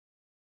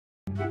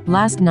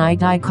Last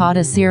night I caught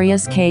a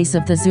serious case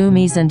of the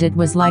Zoomies, and it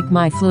was like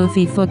my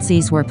floofy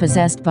footsies were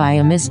possessed by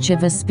a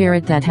mischievous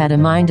spirit that had a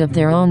mind of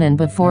their own, and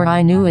before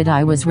I knew it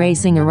I was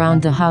racing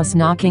around the house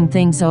knocking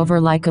things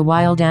over like a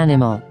wild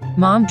animal.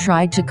 Mom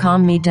tried to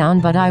calm me down,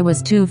 but I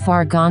was too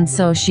far gone,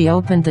 so she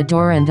opened the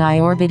door and I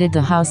orbited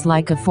the house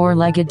like a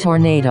four-legged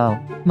tornado.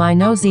 My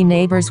nosy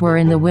neighbors were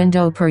in the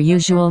window per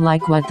usual,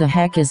 like what the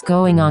heck is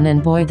going on,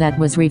 and boy, that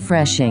was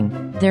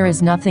refreshing. There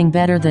is nothing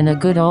better than a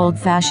good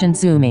old-fashioned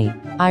Zoomie.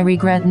 I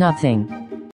regret nothing.